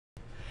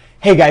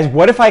Hey guys,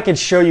 what if I could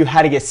show you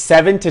how to get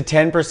 7 to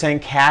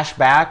 10% cash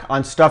back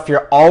on stuff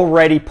you're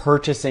already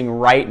purchasing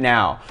right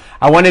now?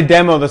 I want to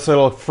demo this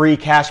little free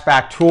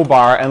cashback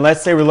toolbar, and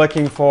let's say we're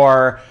looking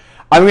for,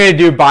 I'm going to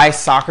do buy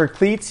soccer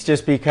cleats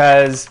just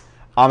because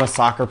I'm a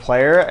soccer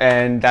player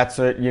and that's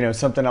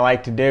something I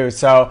like to do.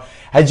 So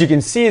as you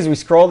can see, as we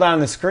scroll down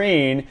the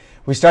screen,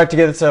 we start to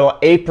get this little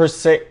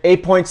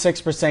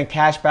 8.6%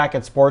 cash back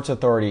at Sports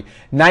Authority,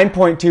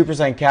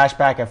 9.2% cash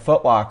back at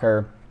Foot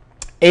Locker,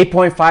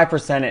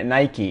 8.5% at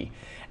Nike,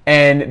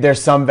 and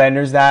there's some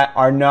vendors that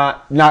are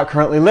not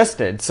currently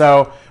listed.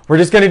 So we're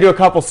just going to do a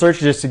couple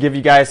searches just to give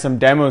you guys some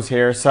demos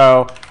here.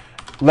 So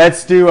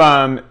let's do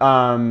it's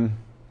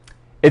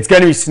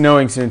going to be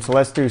snowing soon, so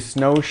let's do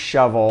snow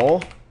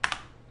shovel.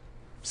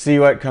 See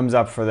what comes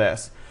up for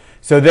this.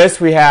 So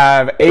this, we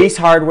have Ace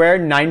Hardware,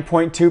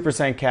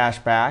 9.2% cash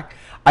back.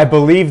 I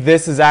believe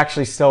this is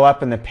actually still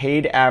up in the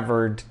paid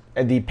ads.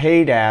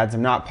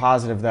 I'm not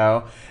positive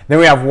though. Then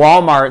we have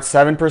Walmart,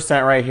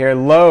 7% right here.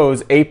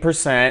 Lowe's,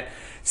 8%.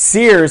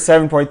 Sears,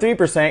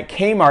 7.3%.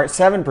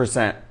 Kmart,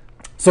 7%.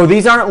 So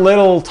these aren't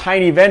little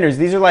tiny vendors.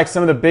 These are like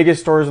some of the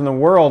biggest stores in the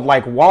world,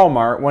 like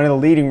Walmart, one of the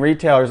leading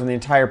retailers on the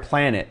entire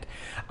planet.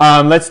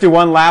 Let's do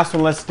one last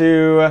one. Let's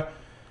do,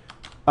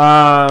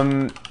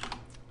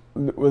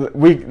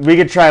 we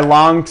could try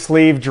long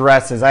sleeve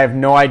dresses. I have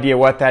no idea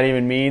what that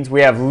even means.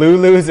 We have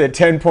Lulu's at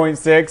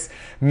 10.6,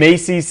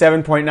 Macy's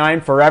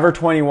 7.9, Forever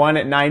 21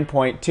 at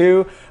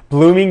 9.2,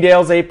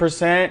 Bloomingdale's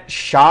 8%,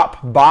 Shop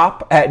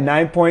Bop at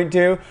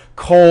 9.2,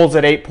 Kohl's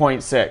at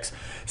 8.6.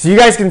 So you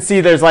guys can see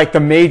there's like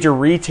the major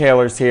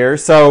retailers here.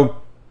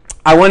 So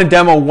I want to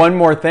demo one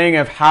more thing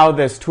of how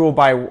this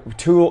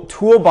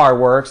toolbar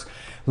works.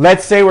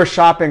 Let's say we're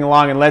shopping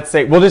along, and let's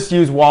say we'll just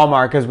use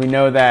Walmart because we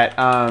know that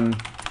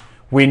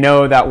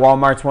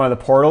Walmart's one of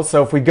the portals.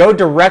 So if we go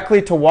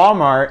directly to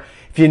Walmart,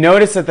 if you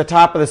notice at the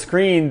top of the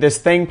screen, this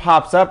thing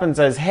pops up and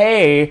says,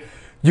 hey,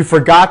 you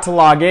forgot to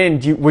log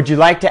in. Would you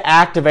like to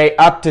activate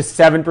up to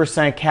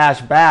 7%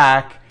 cash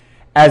back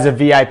as a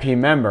VIP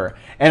member?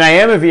 And I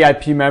am a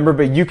VIP member,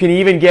 but you can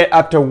even get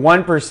up to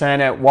 1%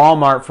 at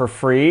Walmart for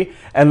free.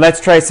 And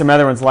let's try some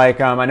other ones, like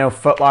I know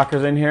Foot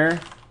Locker's in here.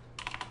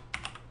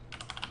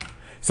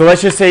 So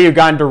let's just say you've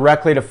gone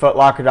directly to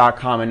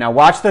footlocker.com. And now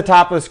watch the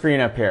top of the screen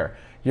up here.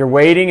 You're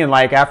waiting, and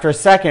like after a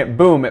second,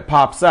 boom, it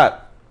pops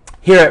up.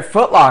 Here at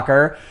Foot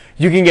Locker,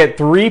 you can get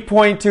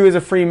 3.2 as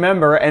a free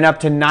member and up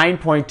to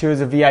 9.2 as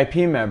a VIP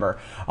member.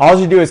 All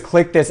you do is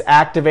click this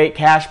activate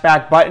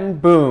cashback button,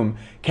 boom,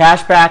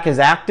 cashback is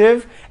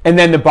active, and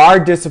then the bar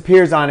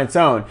disappears on its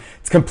own.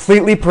 It's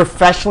completely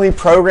professionally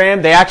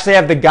programmed. They actually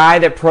have the guy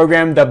that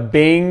programmed the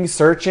Bing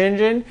search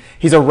engine.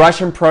 He's a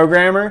Russian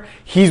programmer.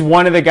 He's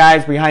one of the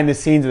guys behind the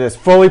scenes of this,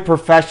 fully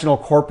professional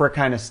corporate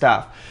kind of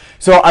stuff.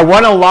 So I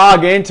want to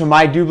log into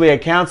my Dubli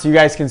account so you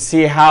guys can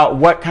see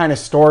what kind of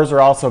stores are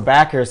also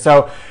back here.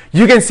 So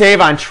you can save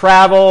on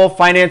travel,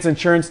 finance,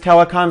 insurance,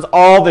 telecoms,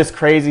 all this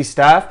crazy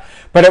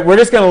stuff. But we're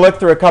just going to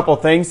look through a couple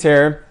things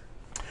here.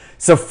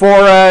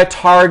 Sephora,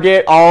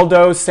 Target,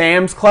 Aldo,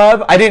 Sam's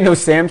Club. I didn't know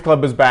Sam's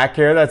Club was back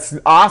here. That's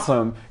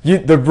awesome.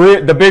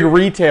 The big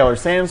retailer,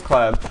 Sam's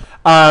Club.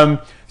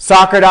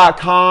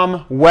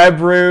 Soccer.com,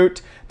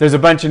 Webroot. There's a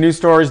bunch of new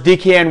stores,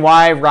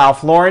 DKNY,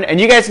 Ralph Lauren,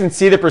 and you guys can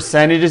see the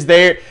percentages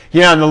there.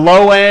 On the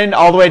low end,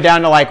 all the way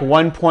down to like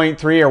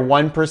 1.3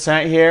 or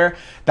 1% here.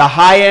 The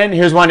high end,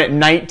 here's one at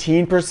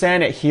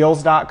 19% at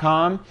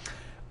heels.com.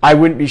 I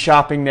wouldn't be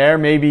shopping there.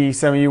 Maybe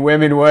some of you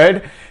women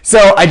would.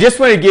 So I just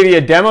want to give you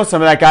a demo of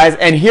some of that, guys.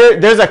 And here,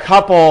 there's a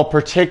couple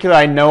particular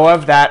I know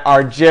of that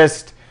are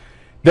just,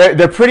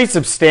 they're pretty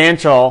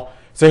substantial.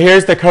 So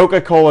here's the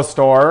Coca-Cola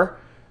store.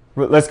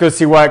 Let's go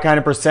see what kind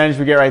of percentage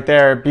we get right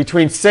there.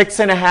 Between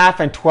 6.5%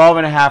 and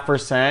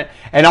 12.5%.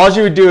 And all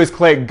you would do is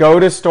click go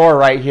to store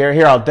right here.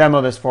 Here, I'll demo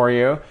this for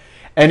you.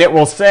 And it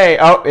will say,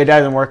 oh, it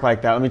doesn't work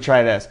like that. Let me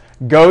try this.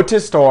 Go to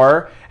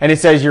store, and it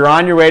says you're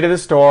on your way to the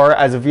store.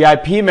 As a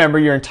VIP member,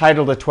 you're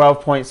entitled to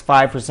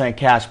 12.5%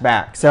 cash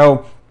back.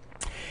 So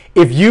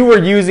if you were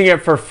using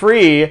it for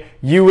free,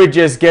 you would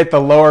just get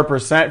the lower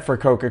percent for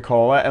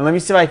Coca-Cola. And let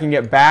me see if I can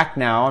get back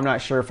now. I'm not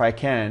sure if I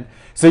can.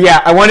 So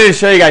yeah, I wanted to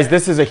show you guys,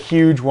 this is a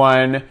huge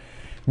one.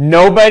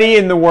 Nobody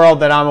in the world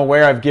that I'm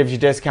aware of gives you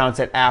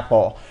discounts at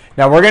Apple.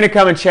 Now we're going to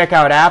come and check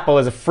out Apple.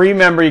 As a free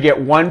member, you get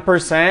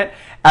 1%.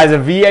 As a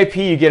VIP,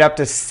 you get up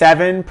to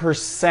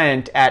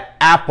 7% at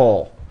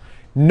Apple.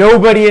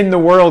 Nobody in the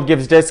world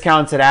gives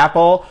discounts at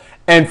Apple.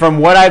 And from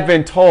what I've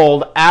been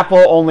told,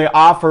 Apple only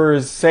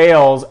offers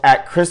sales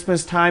at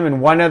Christmas time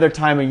and one other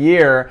time a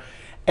year.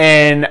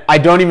 And I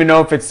don't even know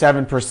if it's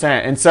 7%.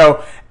 And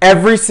so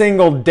every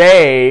single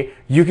day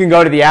you can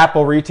go to the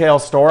Apple retail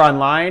store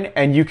online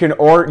and you can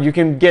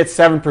get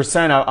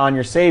 7% on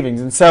your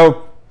savings. And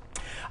so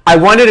I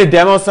wanted to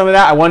demo some of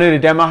that. I wanted to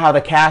demo how the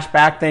cash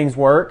back things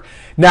work.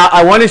 Now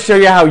I want to show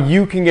you how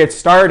you can get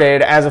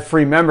started as a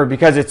free member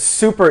because it's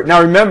super.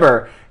 Now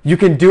remember, you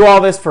can do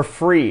all this for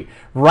free.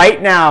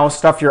 Right now,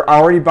 stuff you're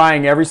already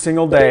buying every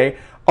single day,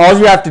 all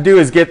you have to do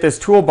is get this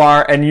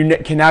toolbar, and you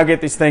can now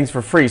get these things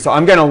for free. So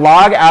I'm going to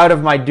log out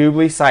of my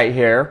Dubli site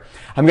here.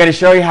 I'm going to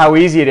show you how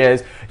easy it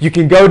is. You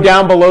can go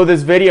down below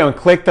this video and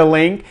click the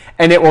link,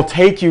 and it will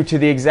take you to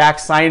the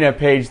exact sign up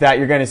page that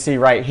you're going to see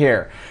right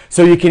here.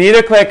 So you can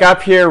either click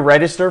up here,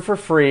 register for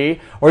free,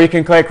 or you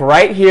can click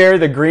right here,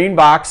 the green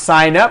box,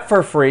 sign up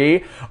for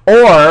free,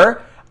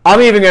 or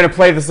I'm even going to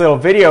play this little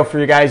video for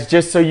you guys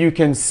just so you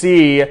can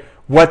see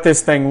what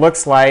this thing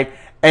looks like.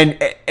 And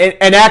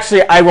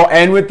actually, I will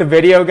end with the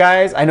video,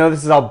 guys. I know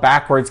this is all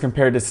backwards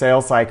compared to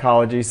sales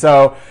psychology.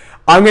 So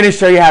I'm going to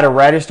show you how to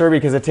register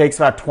because it takes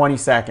about 20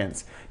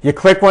 seconds. You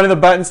click one of the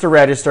buttons to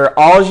register.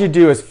 All you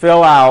do is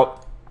fill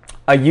out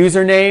a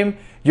username,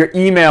 your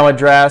email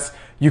address.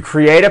 You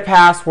create a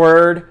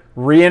password,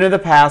 re-enter the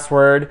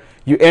password.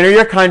 You enter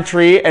your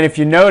country, and if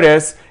you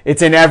notice,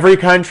 it's in every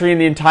country in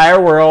the entire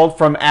world,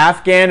 from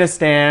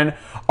Afghanistan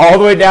all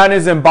the way down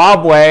to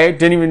Zimbabwe.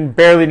 Didn't even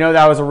barely know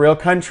that was a real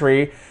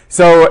country.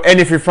 So, and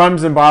if you're from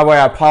Zimbabwe,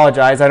 I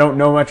apologize. I don't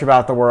know much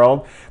about the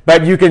world.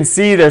 But you can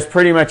see there's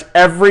pretty much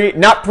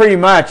not pretty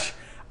much,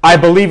 I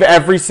believe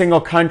every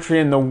single country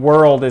in the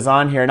world is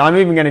on here. And I'm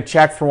even going to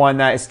check for one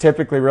that is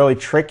typically really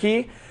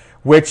tricky,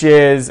 which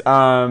is,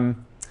 I'm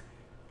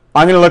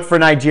going to look for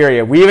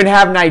Nigeria. We even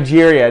have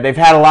Nigeria. They've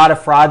had a lot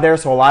of fraud there,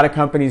 so a lot of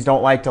companies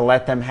don't like to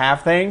let them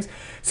have things.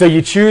 So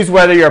you choose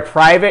whether you're a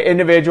private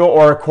individual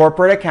or a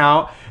corporate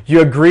account. You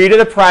agree to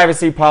the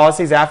privacy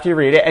policies after you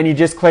read it, and you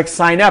just click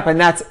sign up, and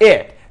that's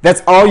it.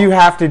 That's all you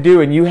have to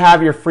do, and you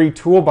have your free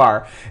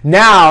toolbar.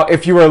 Now,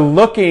 if you are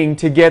looking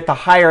to get the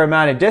higher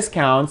amount of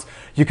discounts,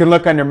 you can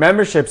look under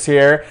memberships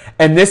here,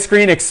 and this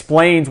screen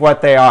explains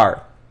what they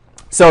are.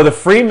 So the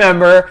free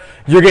member,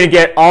 you're going to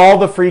get all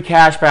the free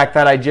cash back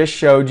that I just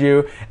showed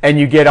you, and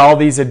you get all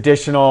these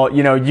additional,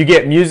 you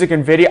get music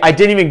and video. I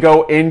didn't even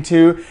go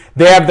into,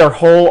 they have their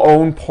whole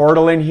own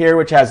portal in here,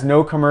 which has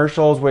no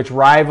commercials, which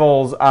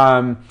rivals,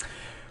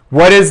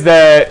 what's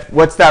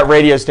that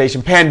radio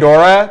station?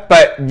 Pandora.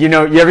 But, you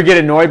ever get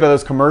annoyed by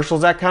those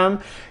commercials that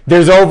come?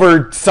 There's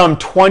over some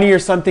 20 or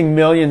something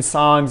million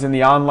songs in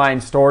the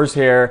online stores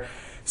here.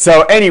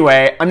 So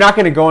anyway, I'm not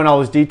going to go into all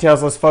those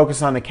details. Let's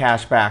focus on the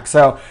cash back.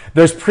 So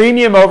there's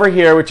premium over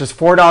here, which is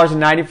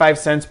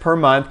 $4.95 per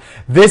month.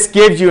 This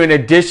gives you an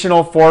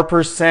additional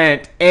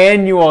 4%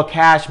 annual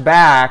cash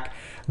back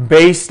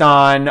based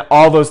on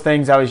all those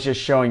things I was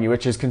just showing you,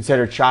 which is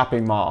considered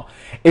shopping mall.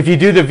 If you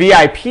do the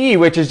VIP,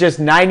 which is just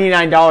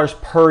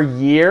 $99 per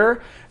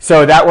year,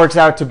 so that works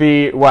out to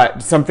be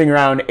something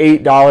around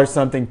 $8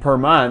 something per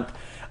month.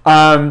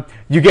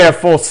 You get a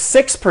full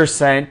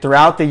 6%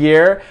 throughout the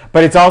year,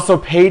 but it's also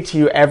paid to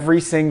you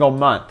every single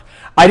month.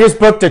 I just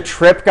booked a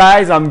trip,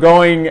 guys.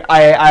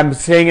 I'm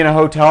staying in a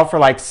hotel for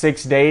like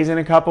 6 days in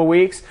a couple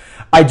weeks.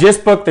 I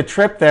just booked the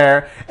trip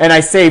there, and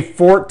I saved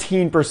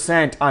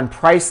 14% on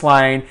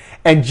Priceline,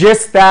 and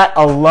just that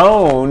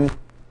alone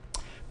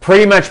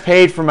pretty much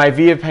paid for my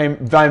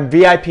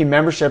VIP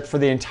membership for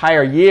the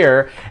entire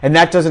year, and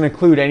that doesn't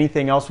include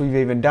anything else we've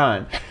even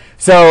done.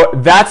 So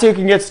that's how you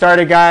can get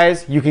started,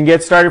 guys. You can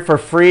get started for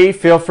free.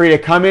 Feel free to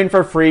come in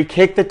for free,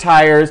 kick the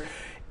tires.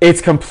 It's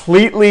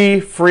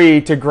completely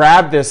free to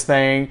grab this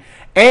thing.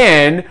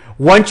 And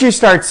once you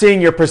start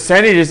seeing your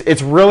percentages,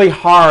 it's really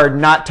hard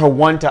not to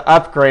want to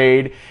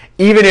upgrade.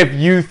 Even if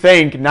you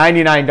think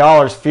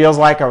 $99 feels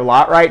like a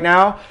lot right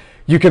now,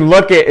 you can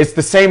look at, it's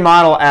the same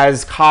model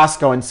as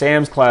Costco and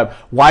Sam's Club.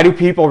 Why do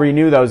people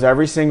renew those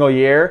every single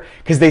year?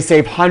 Because they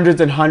save hundreds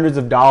and hundreds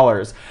of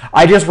dollars.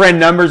 I just ran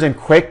numbers in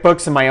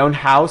QuickBooks in my own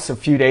house a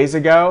few days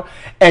ago,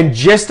 and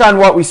just on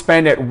what we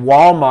spend at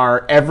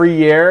Walmart every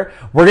year,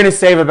 we're going to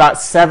save about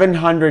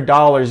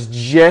 $700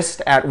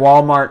 just at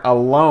Walmart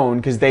alone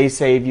because they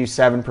save you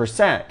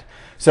 7%.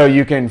 So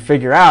you can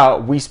figure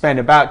out we spend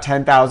about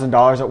 $10,000 at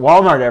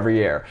Walmart every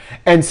year.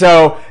 And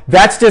so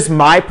that's just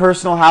my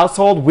personal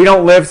household. We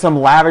don't live some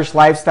lavish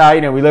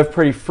lifestyle. We live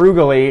pretty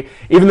frugally,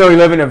 even though we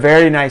live in a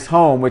very nice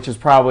home, which is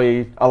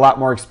probably a lot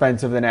more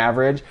expensive than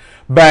average.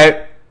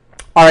 But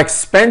our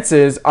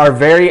expenses are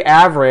very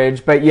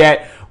average, but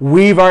yet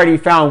we've already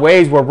found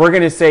ways where we're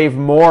going to save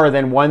more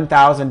than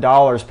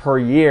 $1,000 per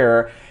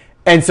year.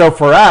 And so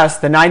for us,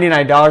 the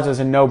 $99 is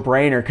a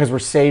no-brainer because we're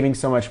saving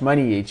so much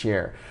money each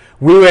year.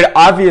 We would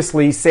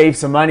obviously save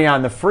some money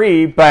on the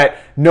free, but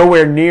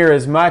nowhere near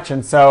as much,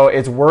 and so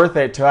it's worth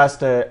it to us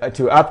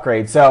to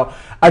upgrade. So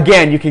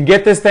again, you can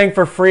get this thing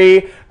for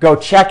free. Go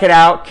check it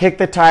out, kick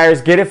the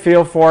tires, get a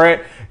feel for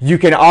it. You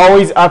can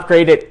always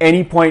upgrade at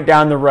any point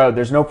down the road.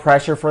 There's no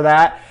pressure for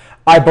that.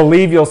 I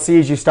believe you'll see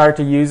as you start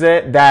to use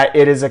it that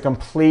it is a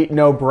complete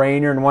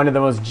no-brainer and one of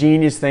the most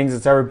genius things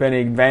that's ever been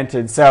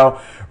invented.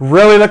 So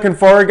really looking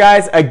forward,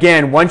 guys.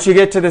 Again, once you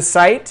get to the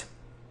site,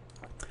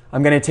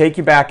 I'm going to take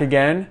you back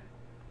again.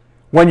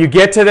 When you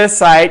get to this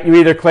site, you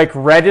either click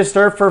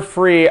register for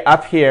free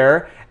up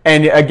here,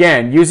 and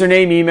again,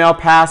 username, email,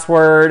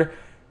 password,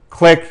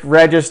 click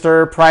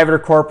register, private or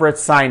corporate,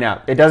 sign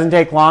up. It doesn't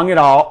take long at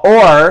all.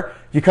 Or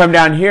You come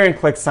down here and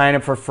click sign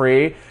up for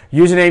free.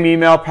 Username,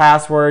 email,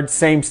 password,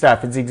 same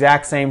stuff. It's the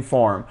exact same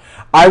form.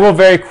 I will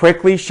very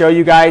quickly show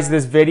you guys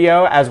this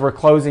video as we're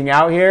closing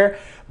out here,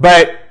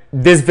 but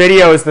this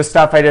video is the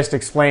stuff I just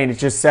explained. It's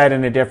just said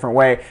in a different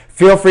way.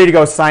 Feel free to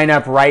go sign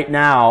up right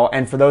now.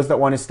 And for those that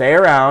want to stay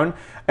around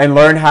and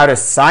learn how to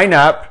sign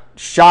up,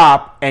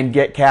 shop, and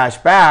get cash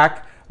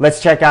back,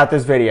 let's check out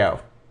this video.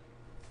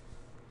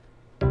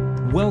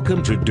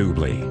 Welcome to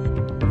Dubli.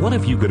 What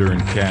if you could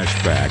earn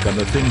cash back on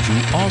the things you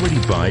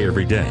already buy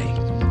every day?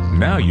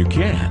 Now you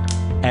can.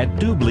 At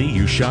Dubli,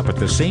 you shop at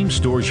the same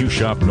stores you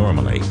shop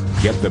normally,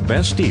 get the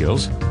best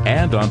deals,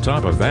 and on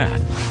top of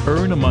that,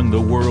 earn among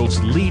the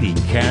world's leading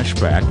cash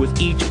back with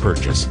each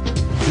purchase.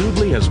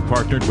 Dubli has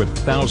partnered with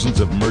thousands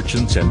of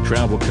merchants and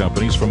travel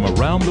companies from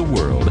around the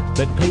world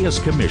that pay us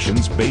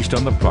commissions based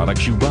on the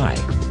products you buy.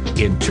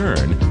 In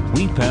turn,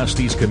 we pass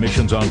these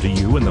commissions on to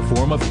you in the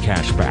form of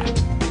cash back.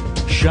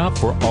 Shop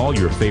for all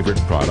your favorite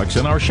products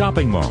in our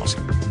shopping malls.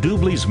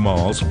 Dubli's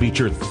malls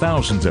feature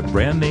thousands of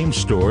brand name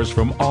stores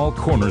from all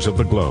corners of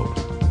the globe.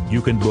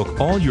 You can book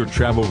all your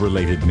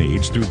travel-related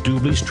needs through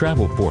Dubli's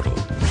travel portal.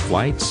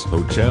 Flights,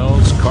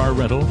 hotels, car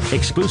rental,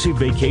 exclusive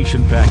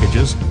vacation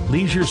packages,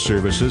 leisure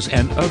services,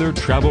 and other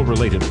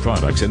travel-related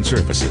products and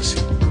services.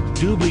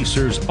 Dubli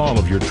serves all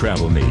of your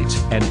travel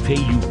needs and pay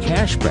you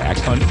cash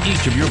back on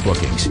each of your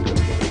bookings.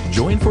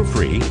 Join for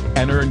free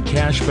and earn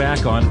cash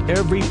back on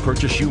every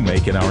purchase you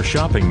make in our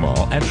shopping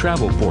mall and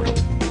travel portal.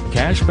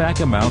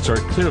 Cashback amounts are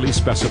clearly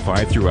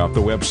specified throughout the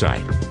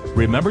website.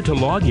 Remember to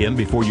log in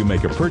before you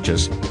make a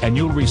purchase and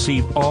you'll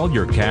receive all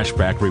your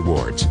cashback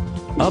rewards.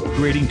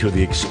 Upgrading to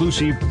the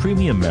exclusive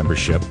premium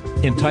membership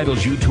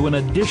entitles you to an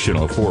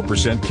additional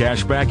 4%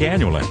 cashback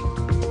annually.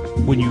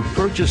 When you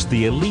purchase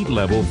the elite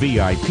level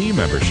VIP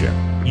membership,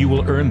 you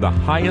will earn the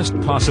highest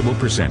possible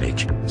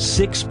percentage,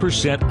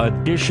 6%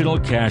 additional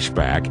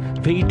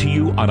cashback paid to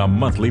you on a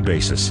monthly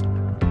basis.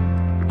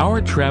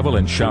 Our travel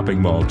and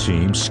shopping mall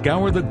teams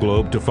scour the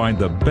globe to find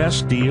the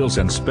best deals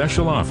and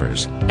special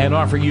offers and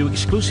offer you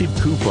exclusive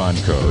coupon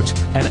codes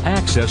and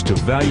access to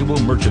valuable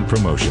merchant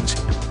promotions.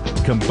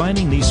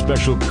 Combining these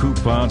special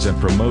coupons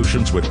and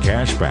promotions with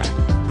cashback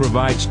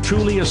provides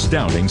truly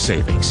astounding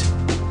savings.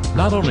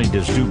 Not only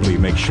does Dubli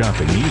make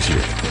shopping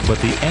easier, but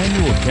the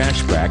annual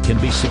cashback can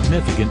be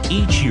significant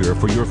each year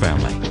for your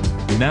family.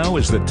 Now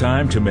is the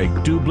time to make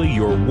Dubli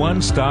your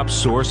one-stop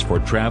source for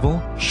travel,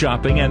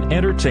 shopping, and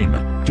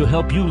entertainment to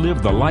help you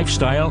live the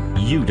lifestyle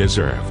you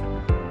deserve.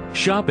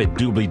 Shop at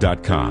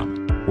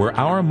Dubli.com, where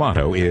our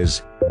motto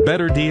is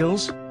better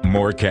deals,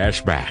 more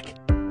cash back.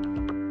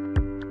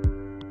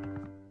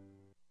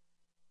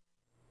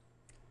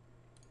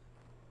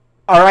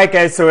 All right,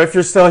 guys, so if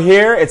you're still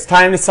here, it's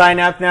time to sign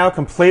up now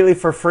completely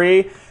for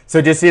free.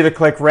 So just either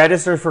click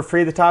register for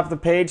free at the top of the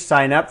page,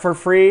 sign up for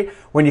free.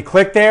 When you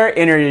click there,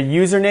 enter your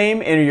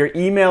username, enter your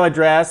email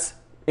address,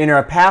 enter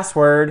a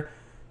password,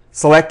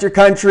 select your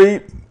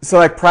country,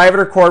 select private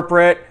or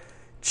corporate,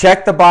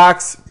 check the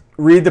box,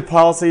 read the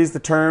policies, the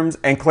terms,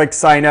 and click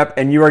sign up,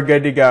 and you are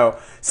good to go.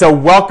 So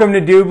welcome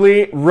to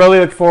Dubli. Really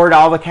look forward to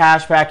all the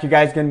cash back you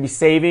guys are going to be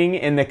saving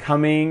in the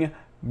coming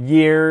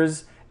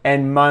years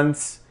and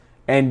months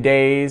and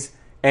days,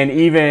 and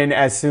even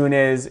as soon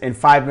as in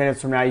 5 minutes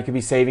from now, you could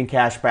be saving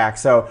cash back.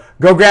 So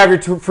go grab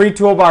your free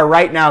toolbar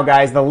right now,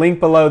 guys. The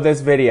link below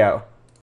this video.